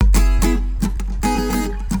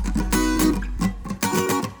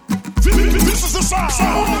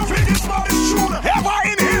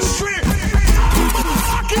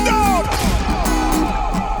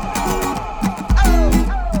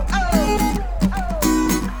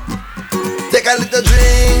Take a little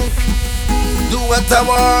drink, do what I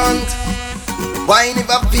want. Wine if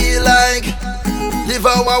I feel like, live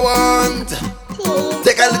how I want.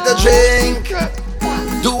 Take a little drink,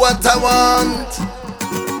 do what I want.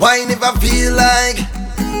 Wine if I feel like,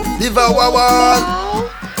 live how I want.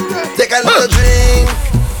 Take a little drink,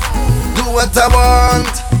 do what I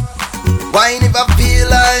want. Wine if I feel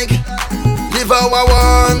like, live how I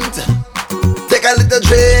want. Take a little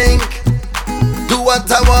drink, do what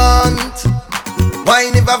I want.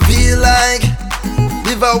 Wine if I feel like,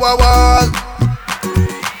 live how I want.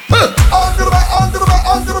 On to the back, on to the back,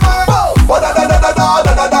 on to the back. Da da da da da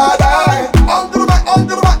da da da da. On to the back, on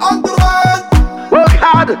to the back, on to the back. Work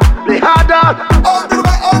hard, play harder. On to the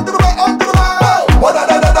back, on to the back, on to the back. Da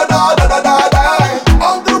da da da da da da da da.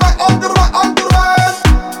 On to the back, on to the back, on to the back.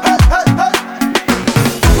 Hey hey hey.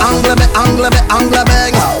 Angle me, angle me, angle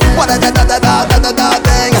bang. Da da da da da da da da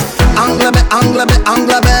dang. Angle me, angle me,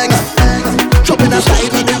 angle bang. Jump in a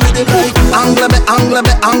slide with the rhythm like. Angle me, angle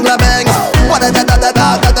me, angle bang. Da da da da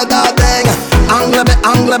da da da da dang. Angle me,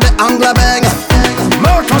 angle me, angle bang.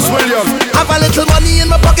 Marcus Williams. Have a little money in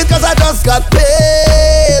my pocket cause I just got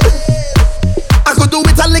paid. I could do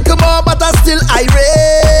it a little more but I still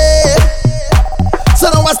irate. So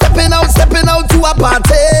now I'm stepping out to a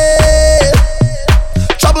party.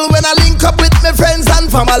 Trouble when I link up with my friends and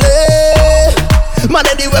family. Man,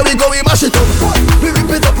 anywhere we go we mash it up. We rip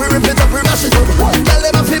it up, we rip it up, we mash it up. Tell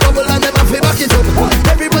them I feel bubble and them I feel back it up.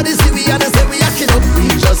 Everybody see we and they say we act it up. We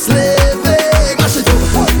just living, mash it up.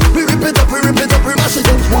 We rip it up, we rip it up, we mash it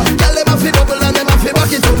up. Tell them I feel bubble and them I feel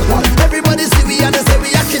back it up. Everybody see we and they say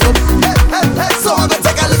we act it up. Hey, hey, hey. So I'm gonna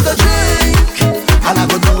take a little drink and I'm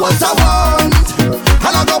gonna do what I want.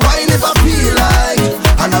 And I'm gonna wine if I feel like.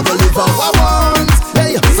 And I'm gonna live how I want.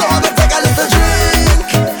 Hey, so I'm gonna take a little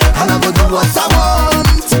drink and I'm gonna do what I want.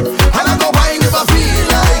 And I'm gonna wine if I feel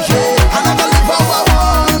like. Yeah. And I'm gonna live how I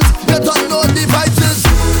want. You don't know the vices.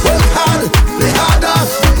 Work hard, play harder.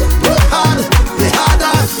 Work hard, play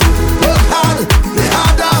harder. Work hard, play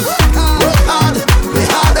harder. Work hard, play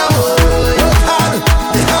harder. Work hard,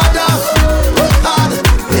 play harder. Work hard,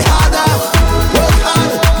 play harder. Work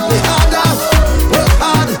hard, play harder. Work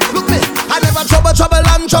hard. Look me, I never trouble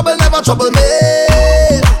and trouble never trouble me.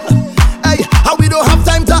 Hey, and we don't have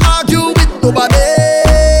time to argue with nobody.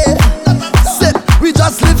 Say, we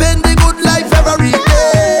just living the good life every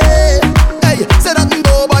day. Hey, say that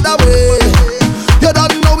no bother way. You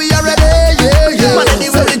don't know we are ready, yeah, yeah. Man,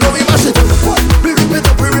 anywhere we go we mash it up. We rip it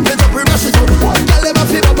up, we rip it up, we mash it up. Girl, never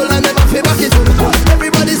feel bubble and never feel back it up.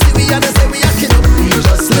 Everybody see we and they say we act it up. We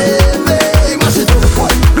just living, mash it up.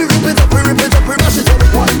 We rip it up, we rip it up, we mash it up.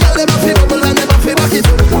 Girl, never feel bubble and never feel back it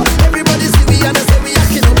up. Everybody see we and they say we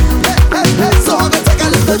act it up. Hey, hey, hey. So I'm gonna take a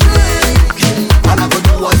little drink and I'm gonna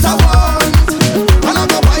do what I want. And I'm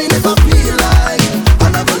gonna wine if I feel like.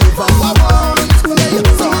 And I'm gonna live how I want. Yeah.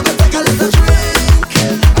 So I'm gonna take a little drink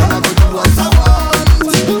and I'm gonna do what I want.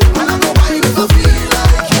 And I'm gonna wine if I feel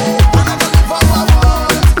like. And I'm gonna live how I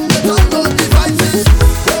want. You don't know the vices.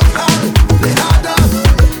 Work hard, play harder.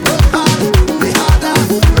 Work hard, play harder.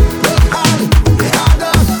 Work hard, play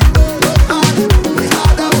harder. Work hard, play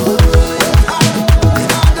harder. Work hard, play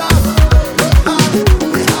harder. Work hard,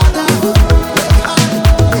 play harder. Work hard,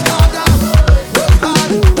 play harder. Work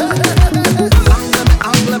hard.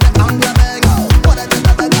 Angle me, angle bang. What a da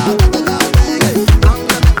da da da da da bang.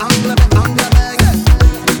 Angle me, bang.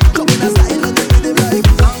 Come in a style and do the right.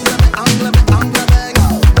 Angle me, bang.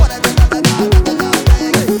 What a da da da da da da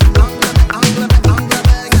bang. Angle me, bang.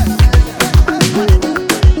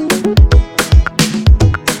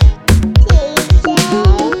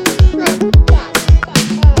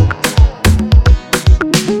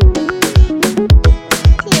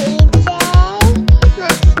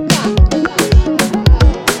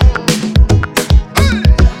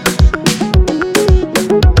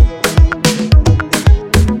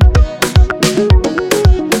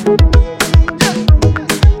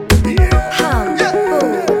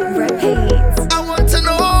 I want to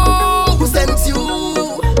know who sent you.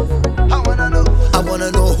 I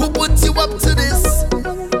wanna know who put you up to this.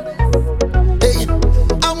 Hey,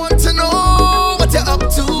 I want to know what you're up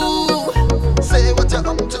to. Say what you're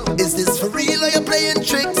up to. Is this for real or you're playing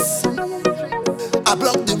tricks? I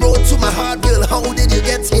blocked the road to my heart, girl. How did you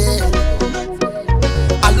get here?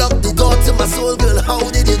 I locked the door to my soul, girl. How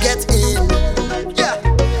did you get in? Yeah.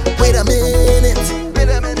 Wait a minute.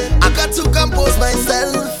 I got to compose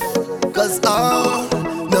myself. Cause oh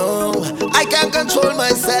no, I can't control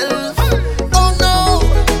myself. Oh no,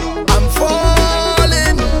 I'm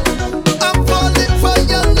falling for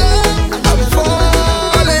your love. I'm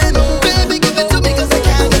falling, baby, give it to me 'cause I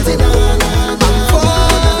can't get enough. I'm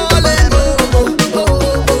falling.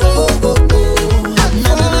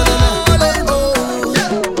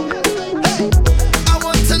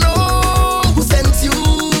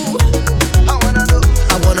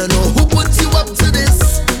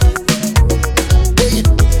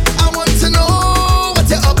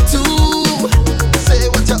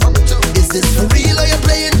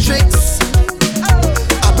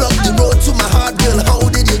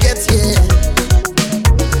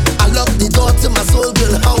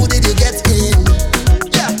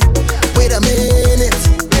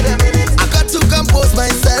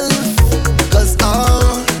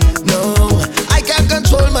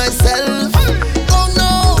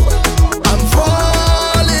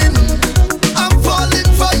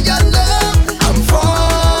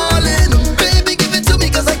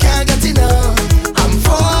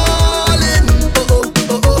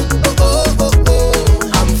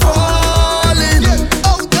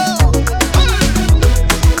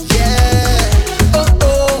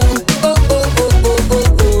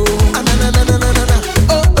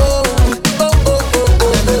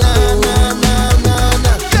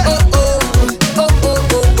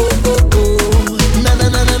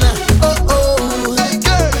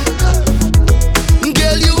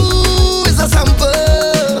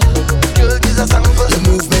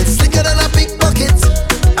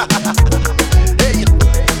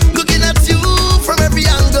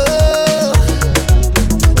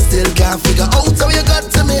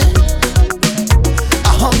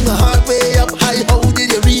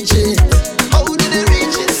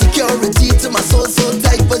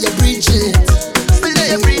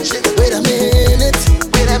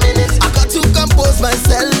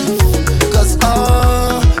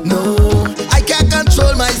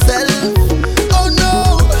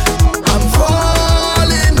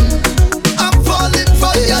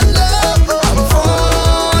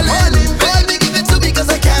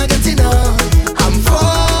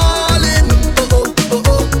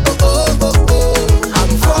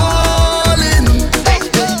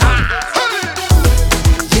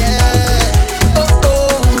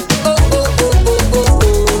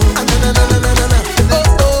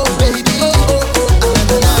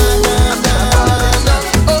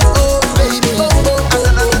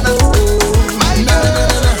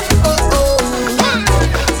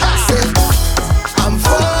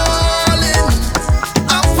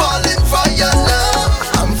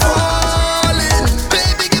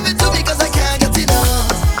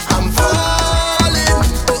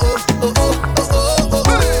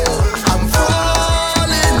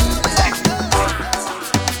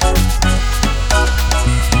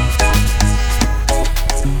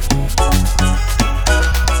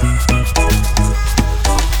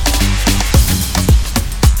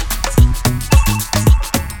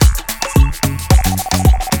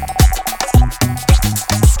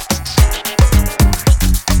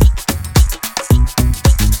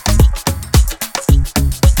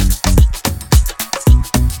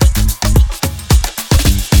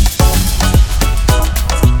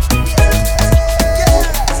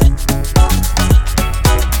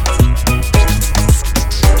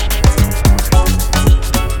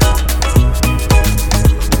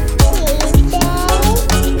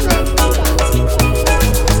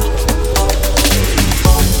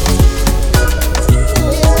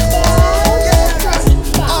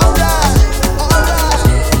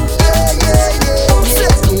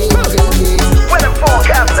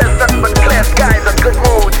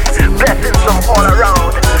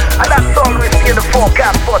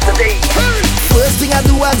 today. First thing I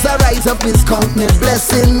do as I rise up is count my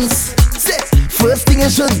blessings. First thing you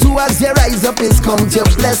should do as you rise up is count your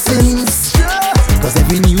blessings. Cause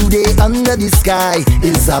every new day under the sky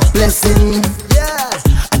is a blessing.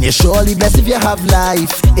 And you're surely blessed if you have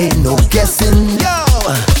life, ain't no guessing. Yo,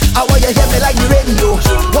 I want you hear me like the radio.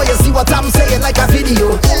 Want you see what I'm saying like a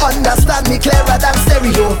video. Understand me clearer than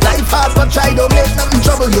stereo. Life hard but try don't make nothing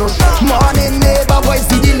trouble you. Morning neighbor voice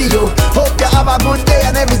the dealio. Hope you have a good day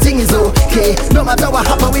and everything is okay. No matter what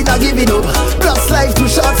happen we not giving up. Plus life too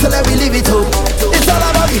short so let we live it up. It's all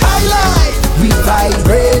about the high life. We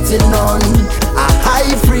vibrating on a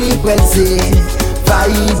high frequency,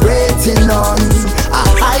 vibrating on a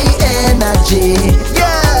high energy.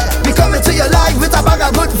 Yeah, we coming to your life with a bag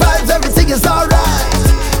of good vibes. Everything is alright.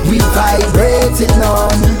 We vibrating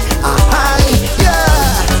on a high.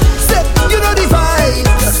 Yeah, say you know the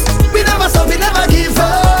vibes. We never stop, we never give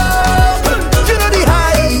up. You know the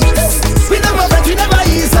heights. We never bend, we never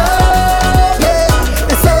ease up.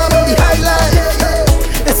 Yeah, it's all about the highlight.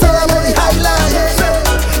 It's all about the highlight.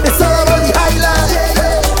 It's all about the highlight.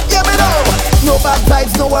 Yeah, me know. No bad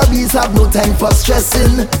vibes, no worries, have no time for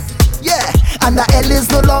stressing. Yeah, and the L is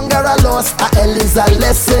no longer a loss, a L is a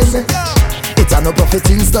lesson. It's a no profit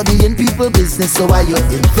in studying people business, so why you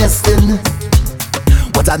investing?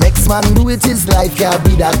 What a next man do with his life can't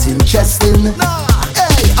be that interesting.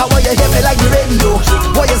 Hey, I want you hear me like the radio.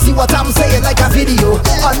 Want you see what I'm saying like a video.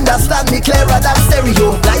 Understand me clearer than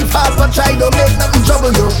stereo. Life hard but try don't make nothing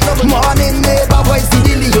trouble you. Morning neighbor voice the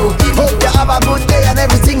dealio. Hope you have a good day and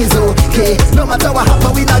everything is okay. No matter what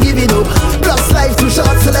happen we not giving up. Plus life too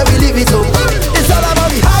short so let we live it up. It's all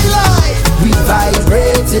about the high life. We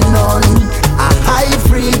vibrating on a high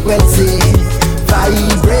frequency,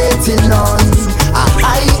 vibrating on a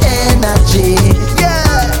high energy.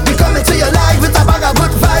 Yeah, we coming to your life with a bag of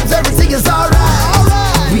good vibes. Everything is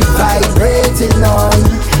alright. We vibrating on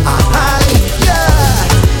a high. Yeah,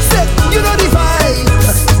 say you know the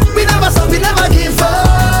vibes. We never stop, we never give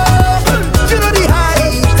up. You know the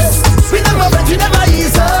heights. We never bend, we never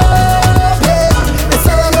ease up. Yeah, it's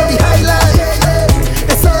all about the highlight.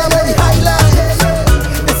 It's all about the highlight.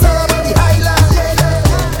 It's all about the highlight.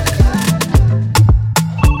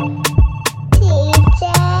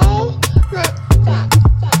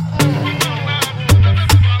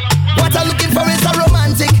 What I'm looking for is a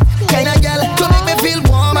romantic kind of girl to make me feel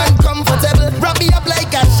warm and comfortable. Wrap me up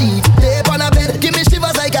like a sheet, lay on a bed, give me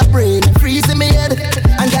shivers like a brain freeze in me head.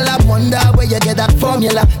 And girl, I wonder where you get that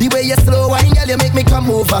formula. The way you slow wine, girl, you make me come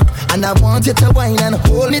over. And I want you to wine and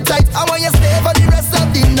hold me tight. I want you stay for the rest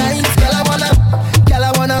of the night. Girl,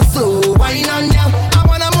 I wanna slow wine on you. I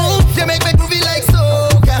wanna move, you make me groovy like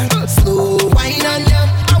soca. Slow wine on you.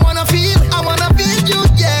 I wanna feel you,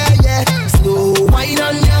 yeah, yeah. Slow wine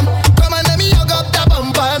on you. Come on, let me hug up the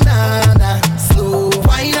bumper, nah, nah. Slow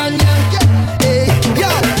wine on you. Hey, yo,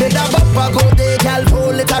 make that bumper go there, girl.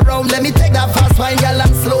 Roll it around, let me take that fast wine, girl,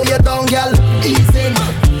 and slow you down, girl. Ease in,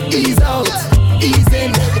 ease out, ease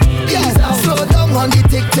in, ease out. Slow down on the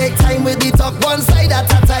tick, take time with the top one side at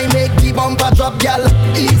a time. Make the bumper drop, girl.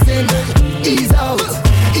 Ease in, ease out,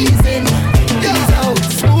 ease in, ease out.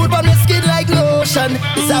 Smooth on the skin like lotion.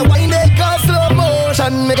 It's a wine they call slow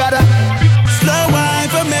motion. Me gotta slow wine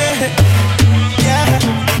for me, yeah.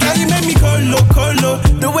 Girl, you make me colo.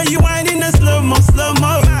 The way you whine in the slow mo.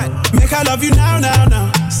 Make I love you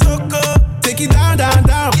now. So cool, take it down.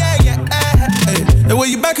 Yeah. Hey, the way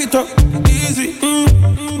you back it up, easy.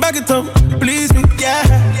 Back it up, please me, yeah.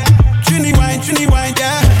 Trini wine,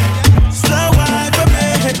 yeah. Slow wine for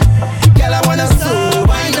me, girl, I wanna slow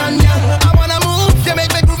wine on ya. I wanna move, you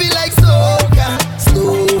make me groovy like soca.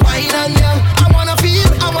 Slow wine on ya. I wanna feel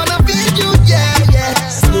you, yeah, yeah.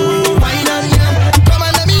 Slow wine on ya. Come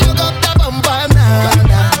on, let me hook up the bumper,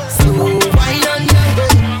 nah. Slow wine on ya.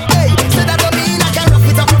 Hey, say that don't mean I can rough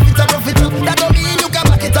it up. That don't mean you can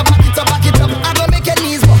back it up. I don't make your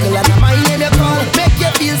knees buckle and my name you call. Make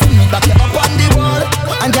you feel sweet, back you up on the wall.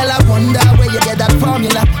 And girl, I wonder where you get that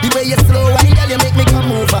formula. The way you slow wine, girl, you make me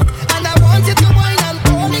come over. And I want you to wine and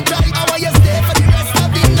hold me tight. I want you stay for the rest of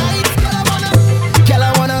the night. Girl,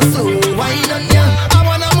 I wanna slow wine on ya. I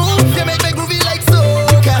wanna move, you make me groovy like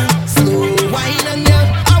soca. Slow wine on ya.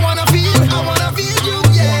 I wanna feel you,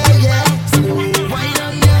 yeah, yeah. Slow wine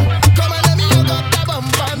on ya. Come on, let me hook up the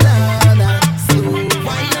bumper, nah. Slow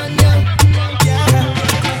wine on ya.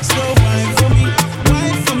 yeah. Slow wine for me.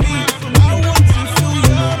 I want to feel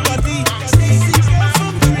your body. Sexy girl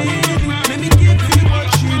from Trinity.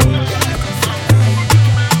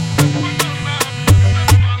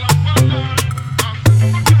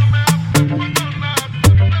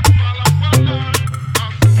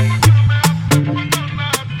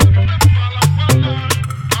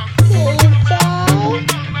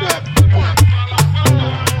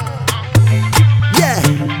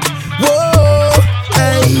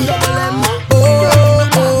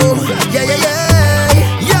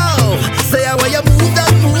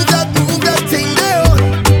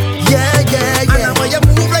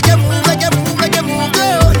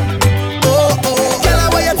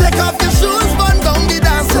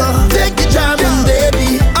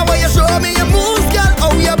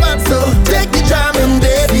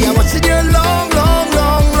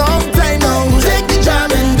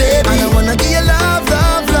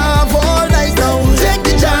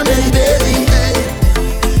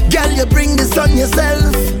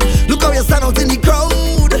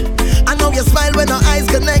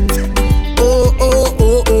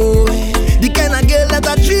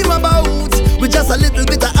 a little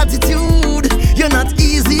bit of attitude. You're not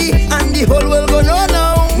easy, and the whole world go no,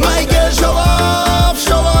 no. My girl, show off,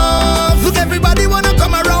 show off. Look, everybody wanna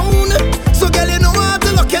come around. So girl, you know how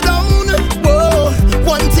to lock you down. Whoa,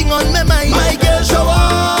 one thing on my mind. My girl, show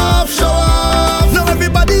off, show off. Now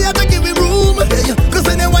everybody have to give me room. Cause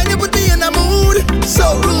when you whine, you put me in a mood.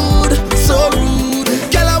 So rude, so rude.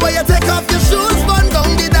 Girl, I want you take off your shoes, burn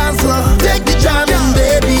down the dance floor. Take the jamming,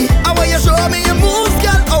 baby. I want you show me your moves,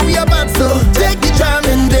 girl, how you bad so. Take the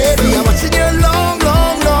jamming, baby. I'm watching you long,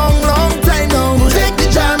 long, long, long time now. Take the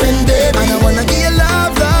jamming, baby. And I wanna give you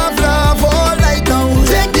love, love, love all night now.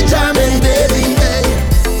 Take the jamming, baby. Hey.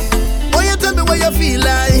 Oh, you tell me what you feel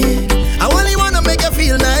like. I only wanna make you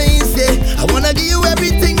feel nice, yeah. I wanna give you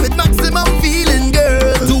everything with maximum feeling,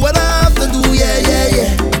 girl. Do what I have to do, yeah, yeah,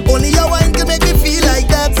 yeah. Only your wine can make me feel like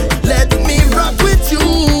that. Let me rock with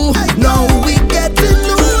you. Now we getting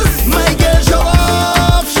loose. My girl, show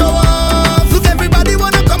off, show off. Look, everybody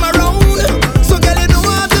wanna come around. So girl, you know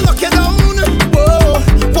how to lock you down. Whoa,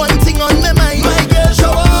 one thing on my mind. My girl,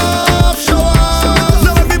 show off, show off.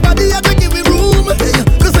 Now everybody have to give me room.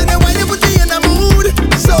 Cause when you whine, you put me in a mood.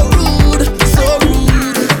 So rude, so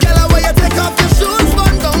rude. Girl, I want you take off your shoes,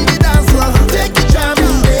 burn down the dance floor. Take the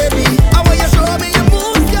jamming, baby. I want you show me your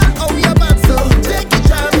moves, girl, how you bad so. Take the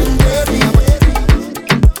jamming, baby.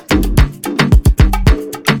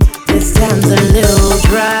 This time's a little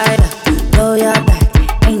dry. Blow your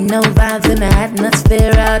back. Ain't no vibes in the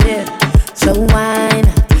atmosphere out here. So wine,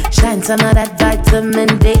 shine some of that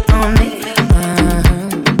vitamin D on me.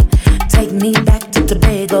 Take me back to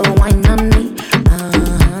Tobago, wine on me.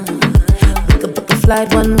 We could book a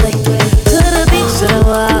flight one way to the beach, to the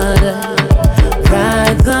water.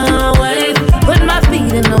 Ride the wave, put my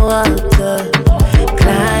feet in the water.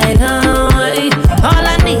 Glide away, all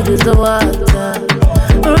I need is the water.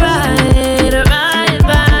 Ride, ride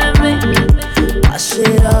by me, wash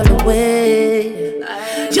it all away.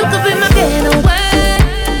 You could be my getaway,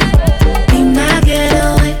 be my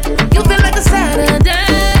getaway. You feel like a Saturday,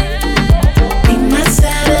 be my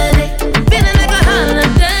Saturday. Feeling like a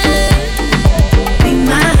holiday, be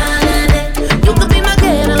my holiday. You could be my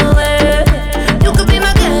getaway, you could be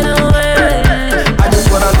my getaway. I just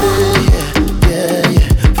wanna be, yeah,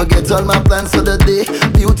 yeah. Forget all my plans for the day.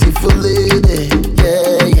 Beautiful lady,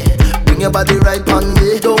 yeah, yeah. Bring your body right on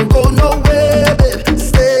me. Don't go nowhere, babe.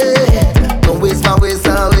 Stay. Don't waste my ways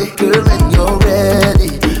away. Girl, when you're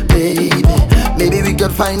ready, baby. Maybe we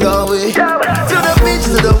could find our way. To the beach,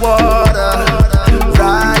 to the water.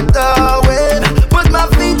 Ride the wave. Put my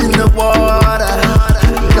feet in the water.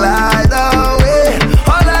 Glide away.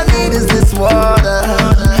 All I need is this water.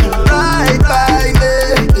 Ride by me,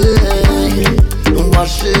 yeah.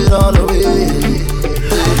 Wash it all away.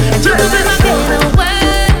 You could be my getaway,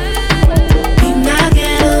 be my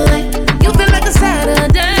getaway. You feel like a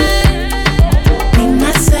Saturday, be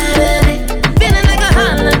my Saturday. Feeling like a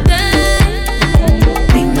holiday,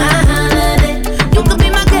 be my holiday. You could be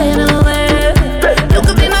my getaway, you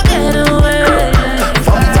could be my getaway.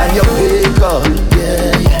 From the time you wake up,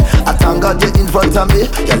 yeah, yeah. I thank God you're in front of me.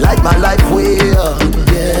 You light my life way up,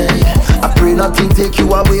 yeah, yeah. I pray nothing take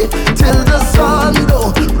you away till the sun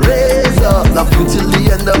don't raise up. Love you till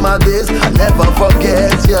the end of my days. I never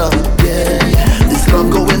forget you, yeah, yeah. This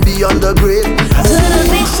love going beyond the grave. To the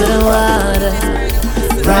beach, to the water.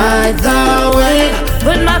 Ride the wave,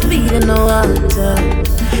 put my feet in the water.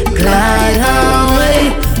 Glide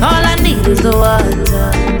away, all I need is the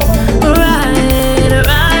water. Ride,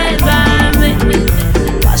 ride by me,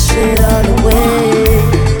 wash it all away.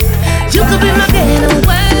 You could be my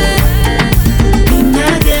getaway, be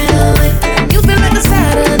my getaway. You feel like a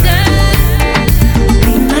Saturday,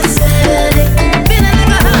 be my Saturday. Feeling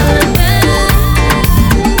like a holiday,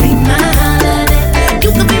 be my holiday. You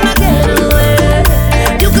could be my getaway,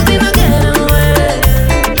 you could be my getaway.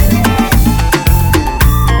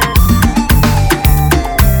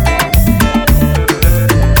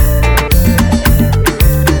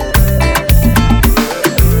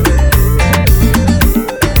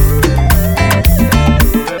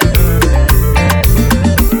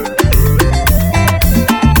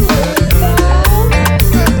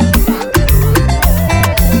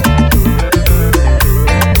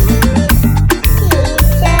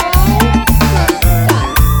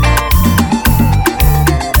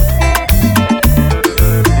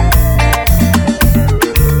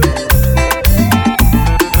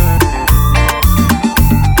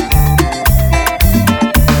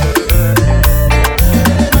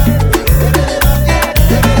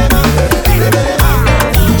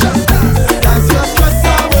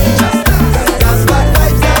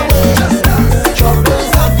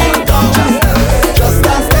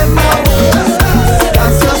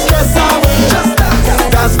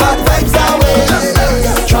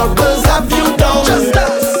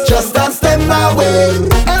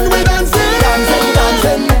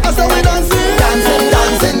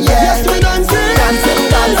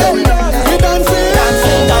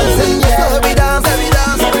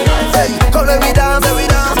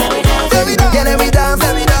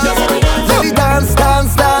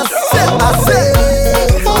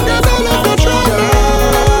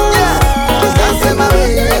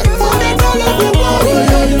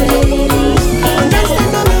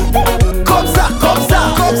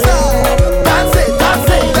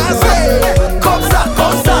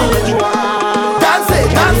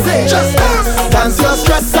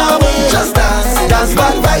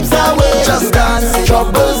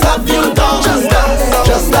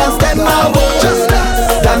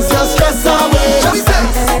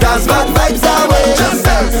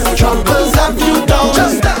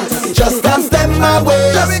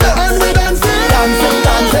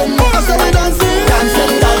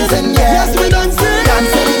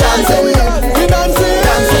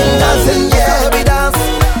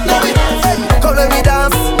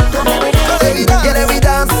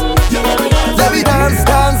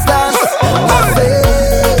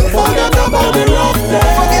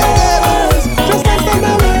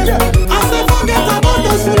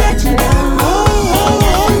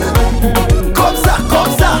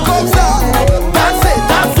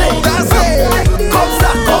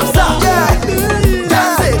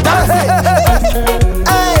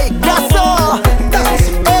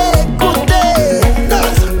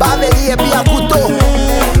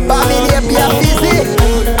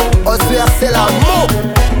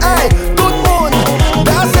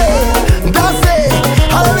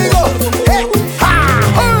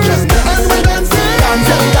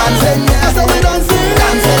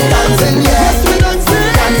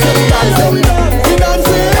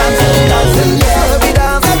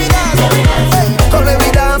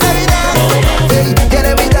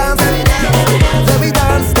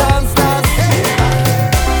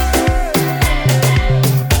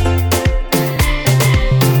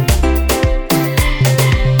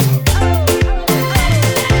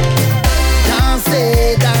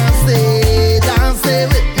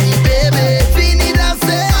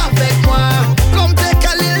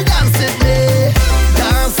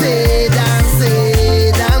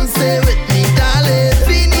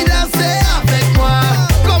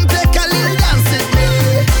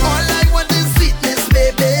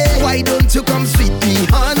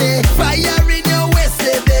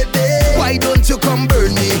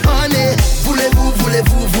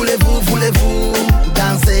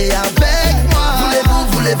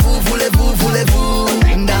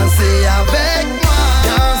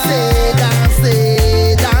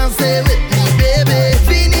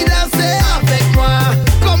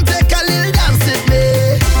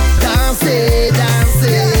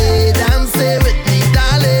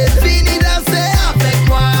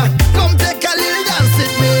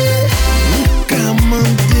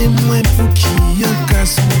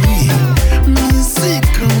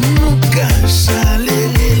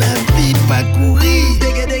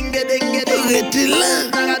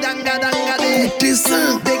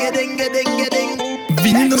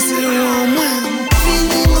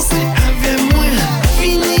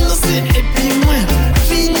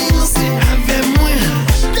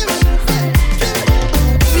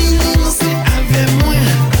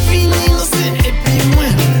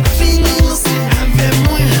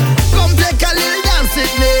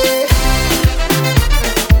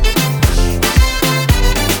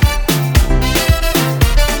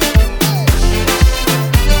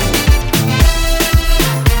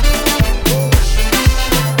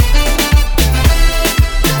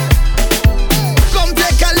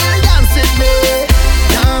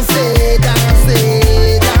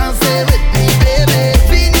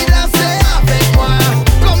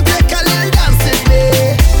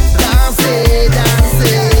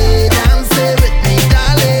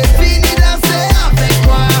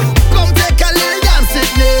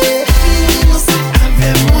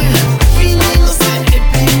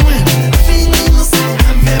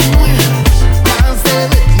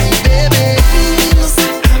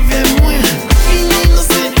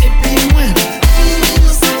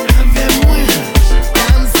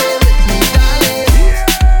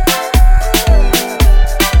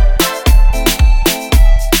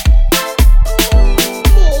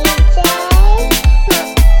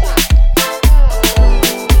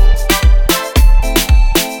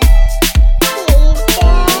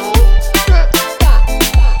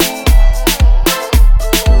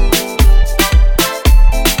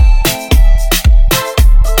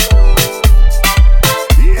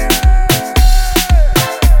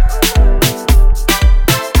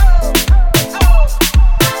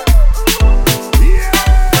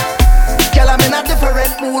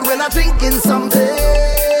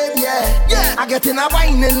 get in a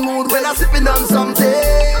whining mood when I'm sipping on something.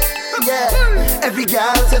 Yeah, every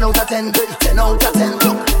girl 10 out of 10, 10 out of 10,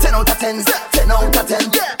 10 out of 10, 10 out of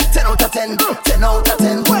 10, 10 out of 10, 10 out of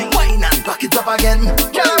 10. Wine and back it up again.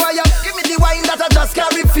 Girl, why you give me the wine that I just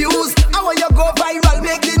can't refuse? I want you go viral,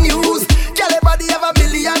 make the news. Girl, everybody have a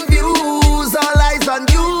million views. All eyes on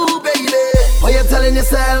you, baby. What you telling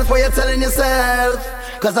yourself? What you telling yourself?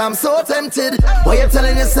 Cause I'm so tempted. What you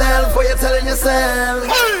telling yourself? What you telling yourself?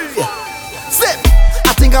 Sit.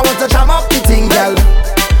 I think I want to jam up the thing, girl,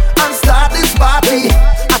 and start this party.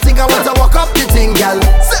 I think I want to walk up the thing, girl.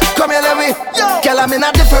 Sit. Come here, let me. Girl, I'm in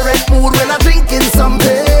a different mood when I'm drinking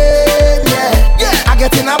something. Yeah. I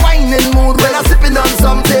get in a whining mood when I'm sipping on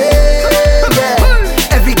something.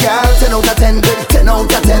 Yeah. Every girl 10 out of 10, 10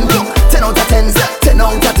 out of 10, 10 out of 10, 10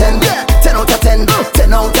 out of 10, 10 out of 10,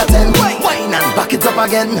 10 out of 10. Wine and back it up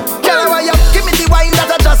again. Girl, why you give me the wine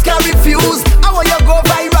that I just can't refuse? I want you go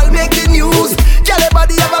viral, make the news. Girl,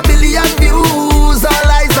 everybody have a billion views. All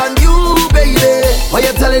eyes on you, baby. What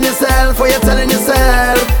you telling yourself? What you telling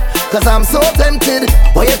yourself? Cause I'm so tempted.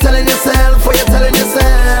 What you telling yourself? What you telling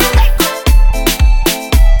yourself?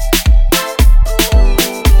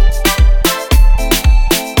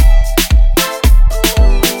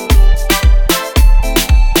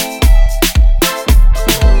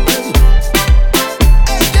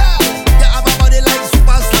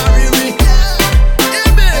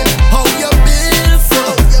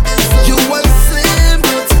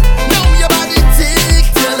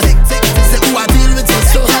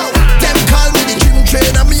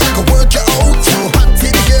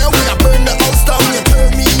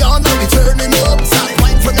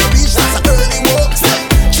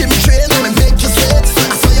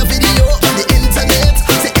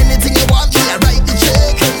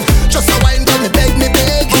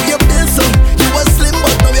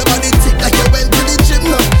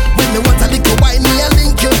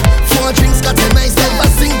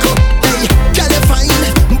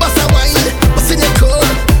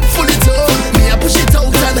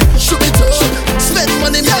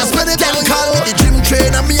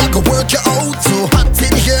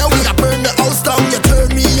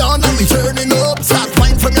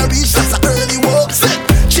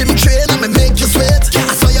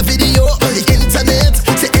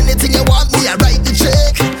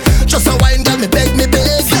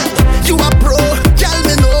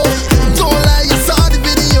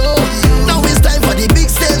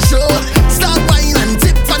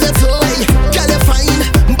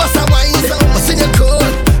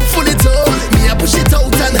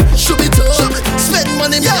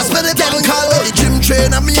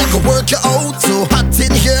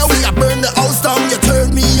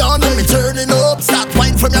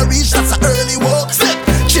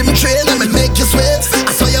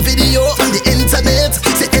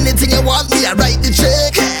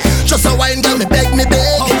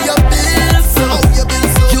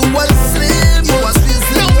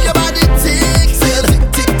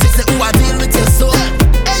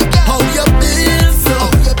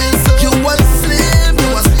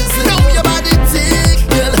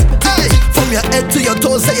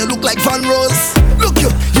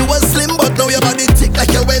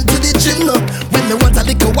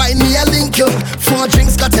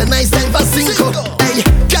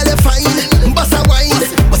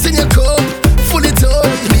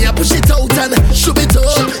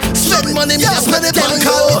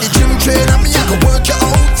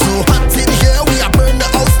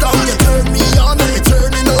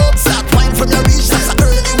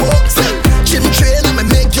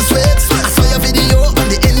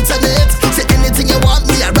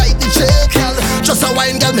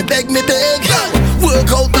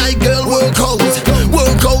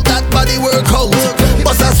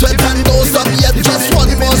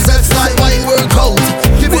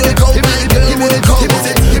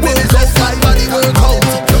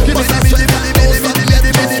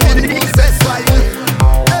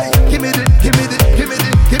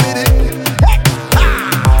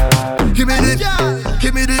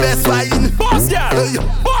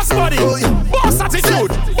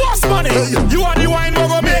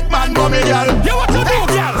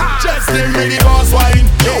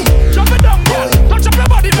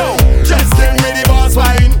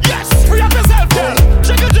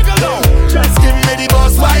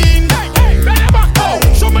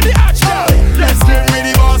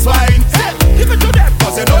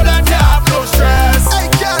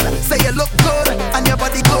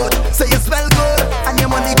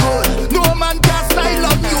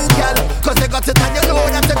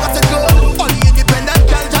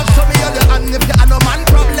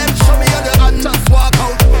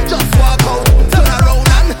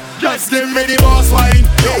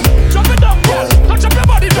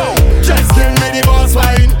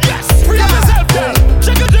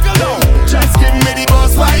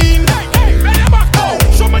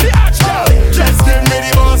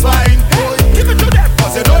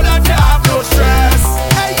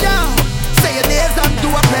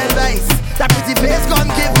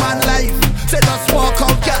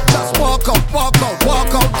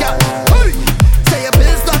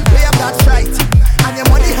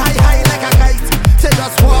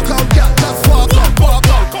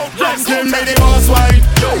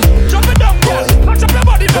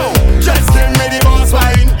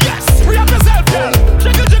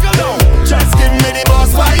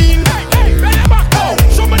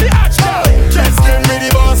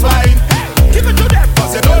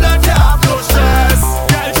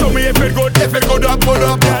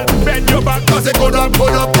 Bend your back, cause it good up,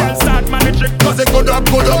 girl. Start managing, cause it good up,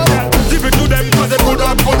 girl. Give it to them, cause it good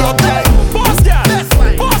up, girl. Boss girl,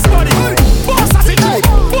 boss body, boss attitude,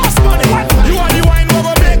 boss money. You are the wine, we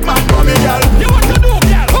go make man mommy, girl. You want to do,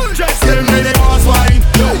 girl? Just give me the boss wine.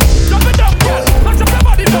 Drop it down, girl. Match up your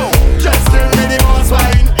body now. Just give me the boss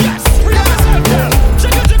wine. Yes, free yourself, girl.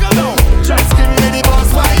 Jiggle, jiggle now. Just give me the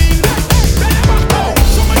boss wine. Bend it back now.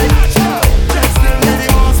 Show me the action. Just give me the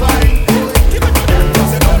boss wine. Give it to them,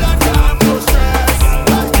 cause it all that time, no stress.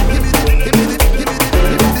 Give me the best wine. Give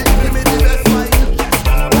me the best wine.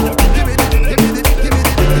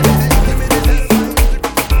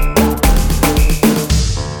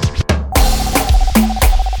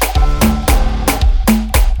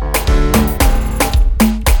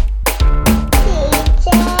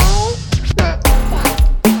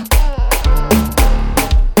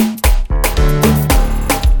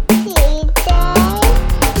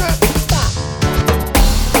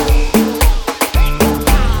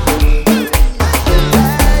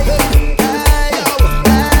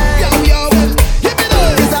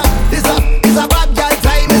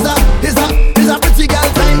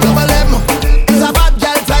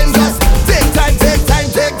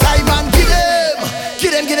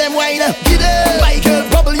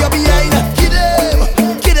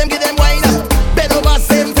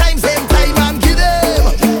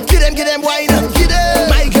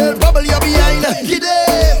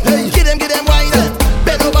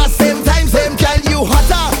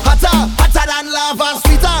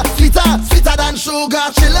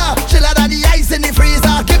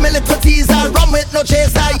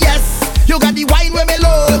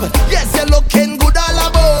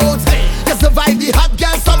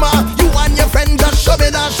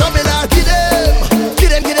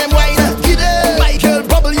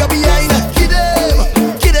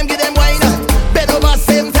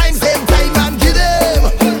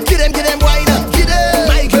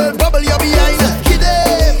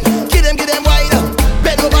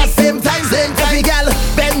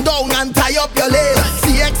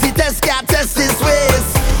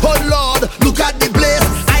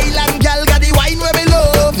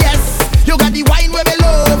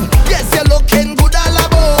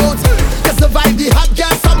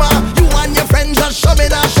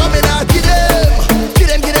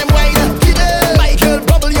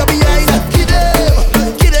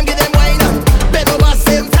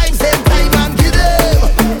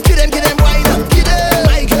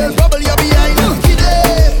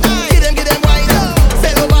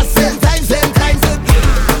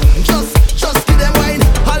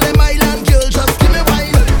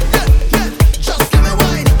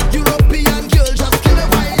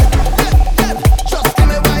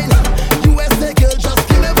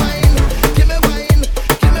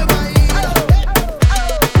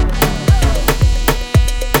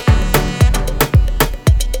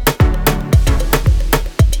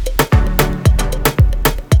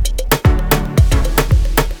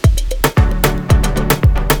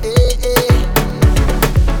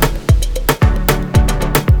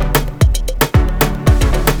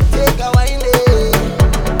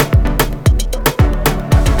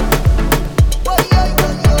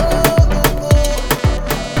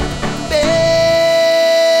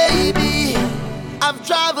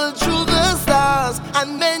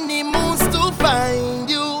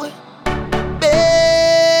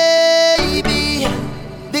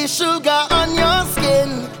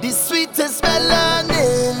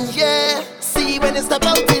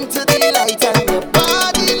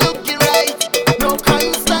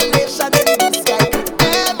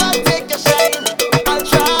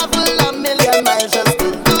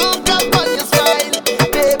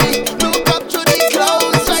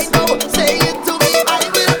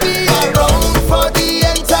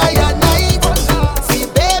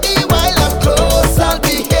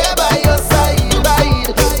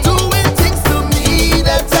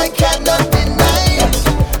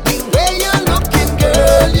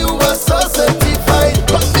 Girl,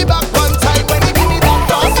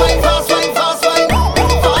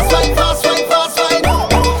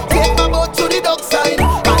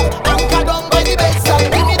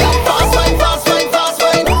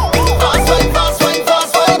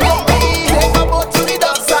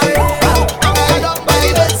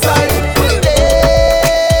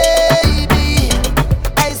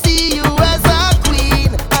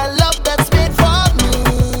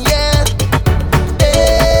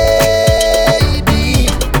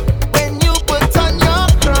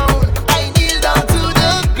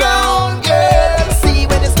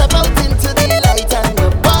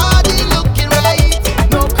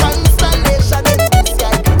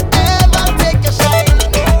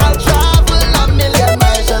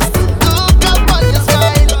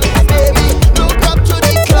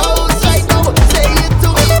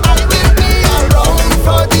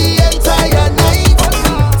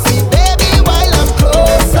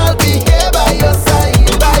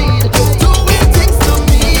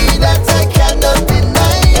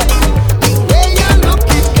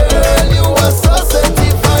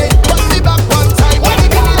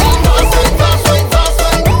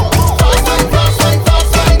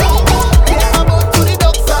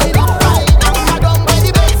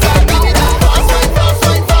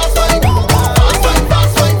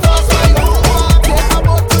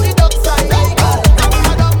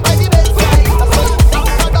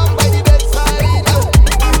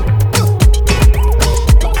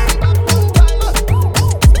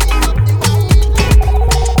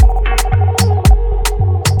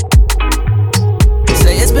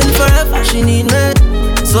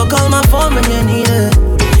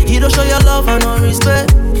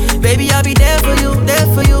 Baby, I'll be there for you, there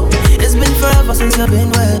for you. It's been forever since I've been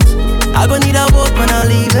wet. I gon' need a boat when I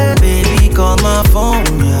leave it. Baby, call my phone,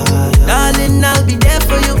 yeah. Darling, I'll be there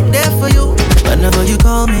for you, there for you. Whenever you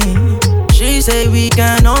call me. She say we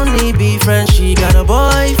can only be friends. She got a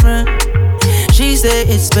boyfriend. She say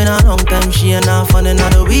it's been a long time. She ain't off on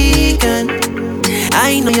another weekend.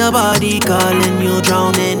 I know your body calling you,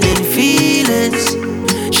 drowning in feelings.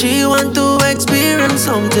 She want to experience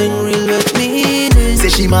something real with me. Say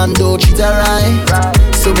she man don't treat her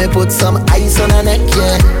right, so me put some ice on her neck,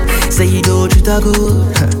 yeah. Say you don't treat her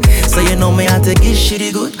good, so you know me have to give she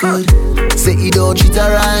the good, good. Say you don't treat her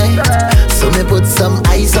right, so me put some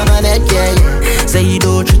ice on her neck, yeah. Say you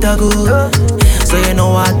don't treat her good, so you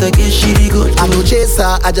know I have to give she the good, good. I no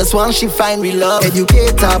chaser, I just want she find real love.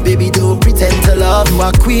 Educate her, baby, don't pretend to love. You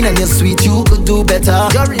are queen and you're sweet, you could do better.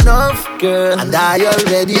 You're enough, girl, and I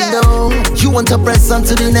already know. You want to press on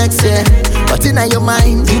to the next, yeah. But in your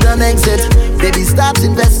mind, you don't exit. Baby, start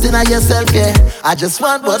investing in yourself, yeah. I just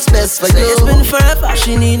want what's best for you. It's been forever,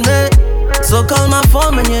 she need me. So call my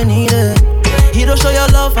phone when you need it. He don't show your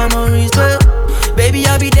love and no respect. Baby,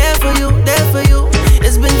 I'll be there for you, there for you.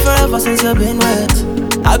 It's been forever since you've been wet.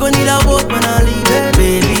 I gon' need a boat when I leave it.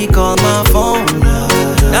 Baby, call my phone,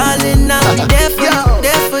 darling, I'll be there for you,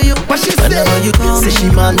 there for you. What she whenever say? You call say me.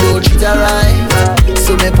 she man don't treat her right,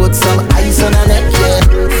 so me put some ice on her neck,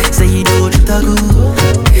 yeah. Say you don't treat her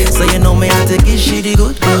good, so you know me have to give she the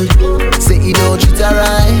good, good. Say you don't treat her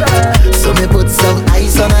right, so me put some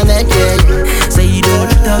ice on her neck, yeah. Say you don't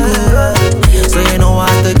treat her good, so you know I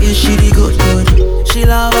have to give she the good, good. She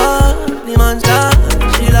love her, the monster.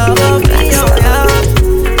 She love her, me, oh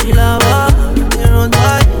yeah. She love her, you know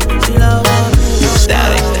why. She love her.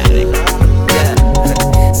 Static. Yeah.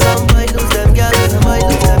 Some boy lose them girls, some boy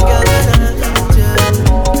lose them girls,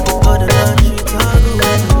 yeah. Other than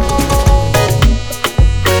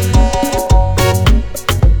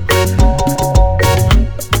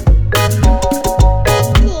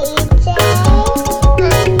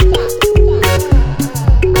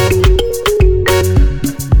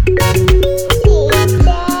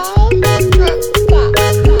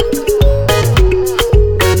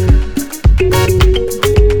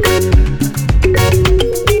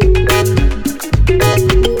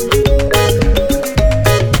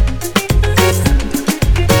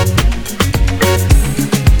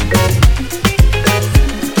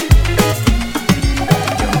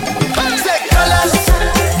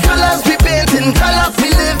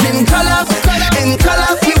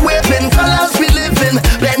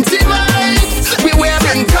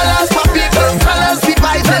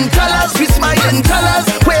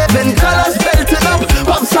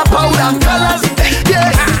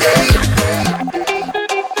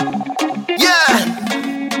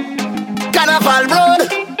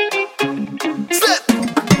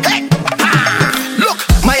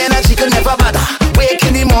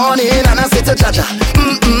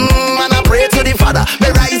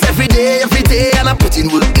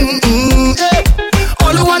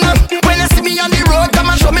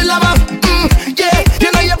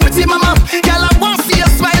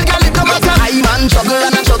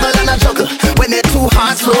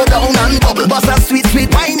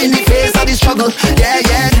Chicago.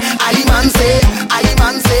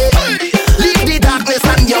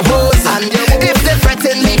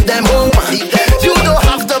 Leave them home. You don't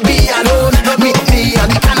have to be alone with me.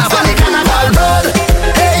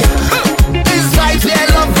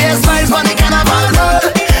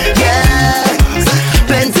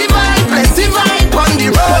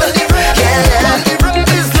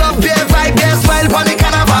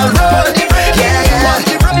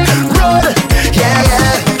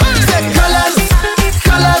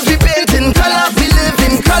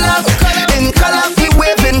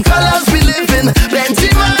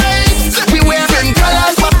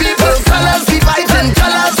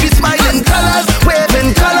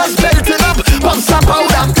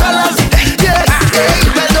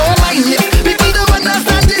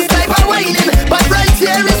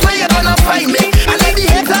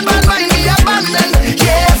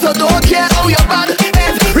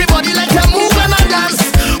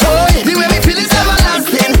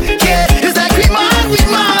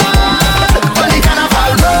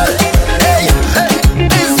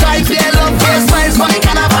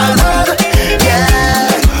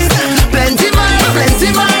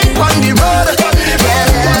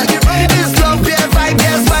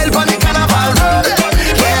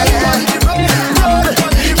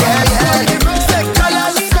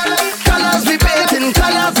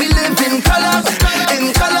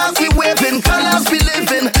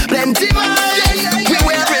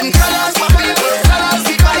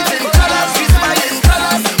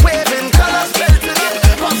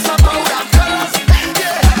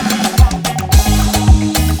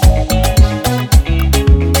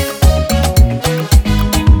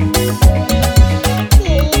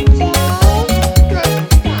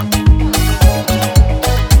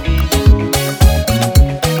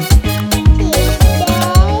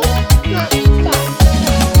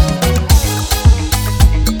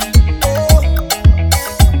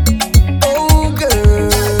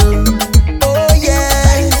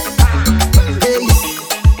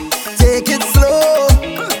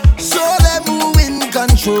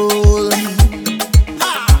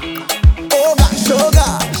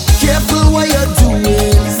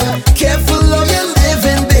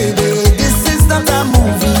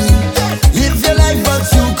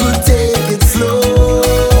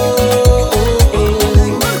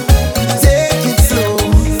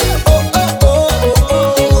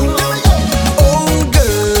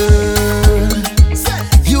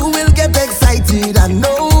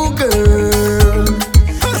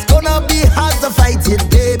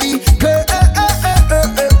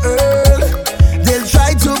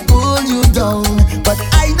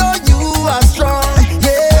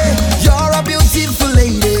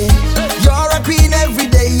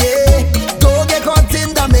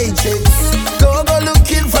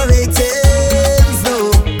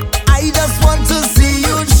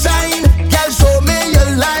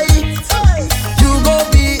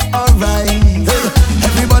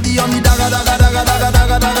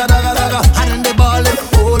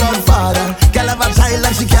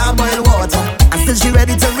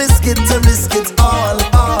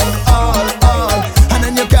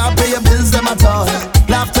 matter.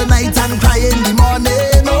 Laugh tonight and cry in the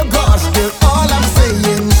morning. Oh gosh, girl, all I'm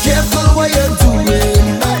saying, careful what you're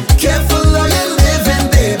doing. Careful how you're living,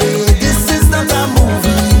 baby. This is not a movie.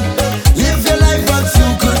 Live your life, but you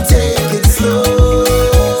could take it slow.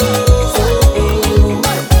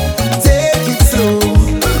 Take it slow.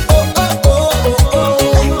 Oh, oh, oh, oh,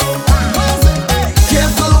 oh.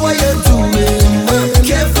 Careful what you're doing.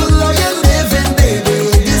 Careful how you're living, baby.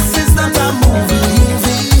 This is not a movie.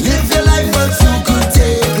 Live your life, but you could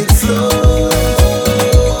take it slow.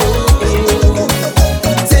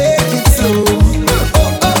 Take it slow. Oh,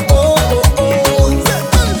 oh, oh, oh, oh.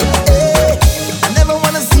 Hey, I never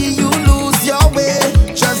wanna see you lose your way.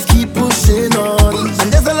 Just keep pushing on.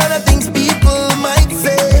 And there's a lot of things people might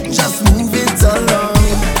say. Just move it along.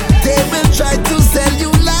 They will try to sell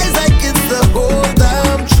you lies like it's the whole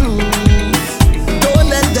damn truth. Don't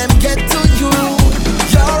let them get to you.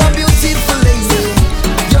 You're a beautiful lady.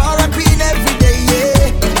 You're a queen every day,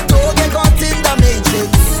 yeah. Don't get caught in the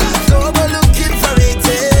matrix. Don't go looking for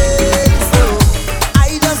ratings. No.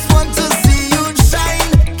 I just want to see you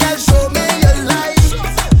shine. Girl, show me your light.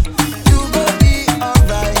 You gon' be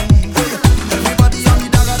alright. Everybody on the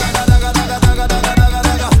daga daga daga daga daga daga daga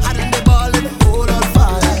daga. And then they ballin', hold on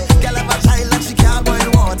fire. Girl have a child like she can't boil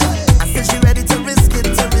water. I said she ready to risk it,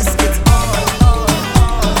 to risk it all.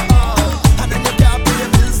 And then you can't pay your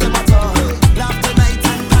bills, them at all. Laugh tonight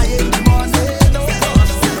and cry in the morning. No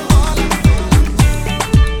gosh, all I'm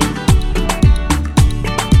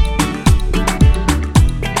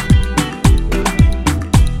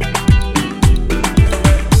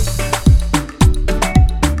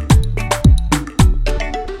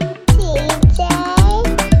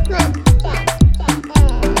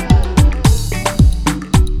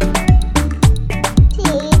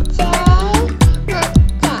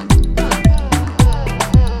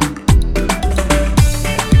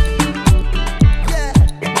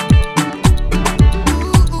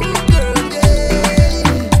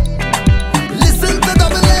listen to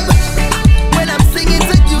Double M when I'm singing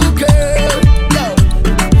to you, girl. Yo,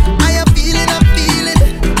 I am feeling,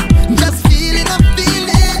 just feeling, I'm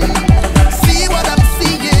feeling. See what I'm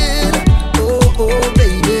seeing. Oh, oh,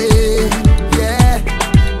 baby, yeah.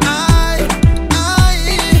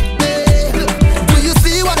 Do you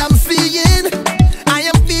see what I'm seeing? I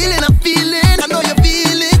am feeling, I'm feeling. I know you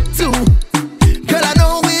feel it too. Girl, I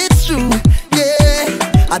know it's true,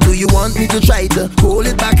 yeah. Do you want me to try to hold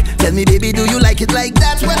it back? Tell me, baby, do you like it like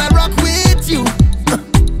that when I rock with you?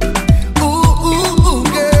 Ooh, ooh, ooh,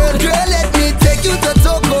 girl. Girl, let me take you to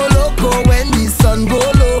Toco Loco when the sun go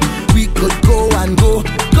low. We could go and go,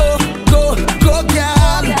 go, go, go,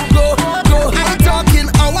 girl. Go, go. I'm talking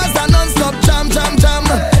hours and non-stop jam, jam, jam.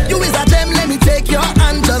 You is a gem, let me take your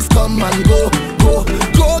hand. Just come and go, go,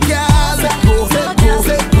 go, girl. Go, go,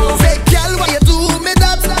 go. Say, girl, why you do me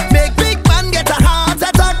that? Make big man get a heart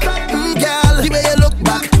attack. Girl, the way you look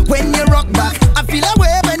back when you rock back, I feel a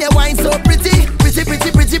way when you whine so pretty, pretty,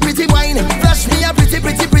 pretty, pretty, pretty wine. Flash me a pretty,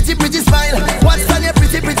 pretty, pretty, pretty smile. What's on your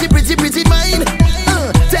pretty, pretty, pretty, pretty mind?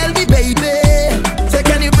 Tell me, baby, say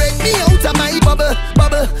can you break me out of my bubble,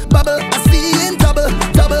 bubble, bubble? I see you in trouble,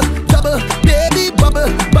 trouble, trouble, baby,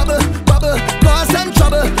 bubble, bubble, bubble. Cause I'm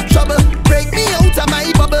trouble, trouble. Break me out of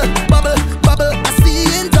my bubble, bubble, bubble. I see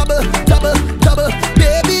you in trouble, trouble, trouble,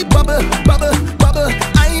 baby, bubble, bubble, bubble.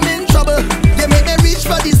 I'm in trouble. You make me reach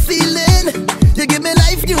for the ceiling. You give me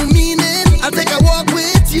life, new meaning. I'll take a walk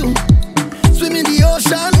with you, swim in the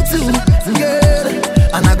ocean too, girl.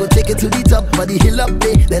 And I go take it to the top of the hill up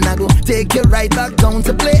there. Then I go take you right back down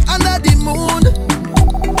to play under the moon.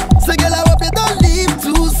 So girl, I hope you don't leave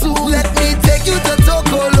too soon. Let me take you to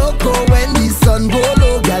Toco Loco when the sun go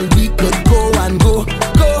low. Girl, we could go and go,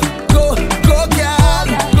 go, go, go, girl.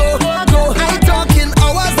 Go, go. I'm talking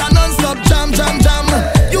hours and non-stop jam, jam, jam.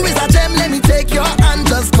 You is a gem, let me take your hand.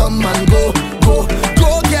 Just come and go, go,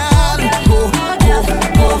 go, girl. Go, go,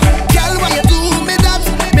 go. Girl, why you do me that?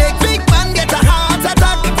 Make big man get a heart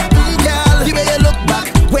attack. Girl, the way you look back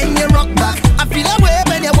when you rock back, I feel a way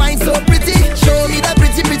when you whine so pretty. Show me that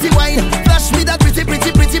pretty, pretty wine. Flash me that pretty,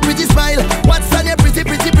 pretty, pretty, pretty smile. What's on your pretty,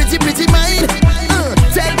 pretty, pretty, pretty mind?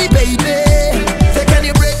 Tell me, baby, say can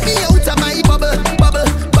you break me out of my bubble, bubble,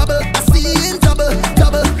 bubble? I see you in trouble,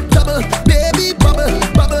 trouble, trouble, baby, bubble,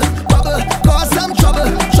 bubble, bubble. Cause I'm trouble,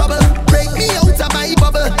 trouble. Break me out of my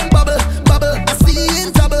bubble, bubble, bubble. I see you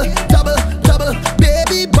in trouble, trouble, trouble,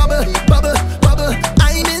 baby, bubble, bubble, bubble.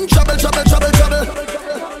 I'm in trouble, trouble, trouble, trouble.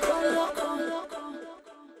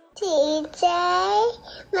 DJ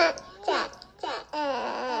Macha.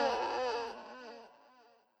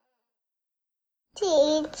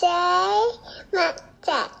 DJ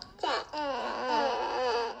Macha.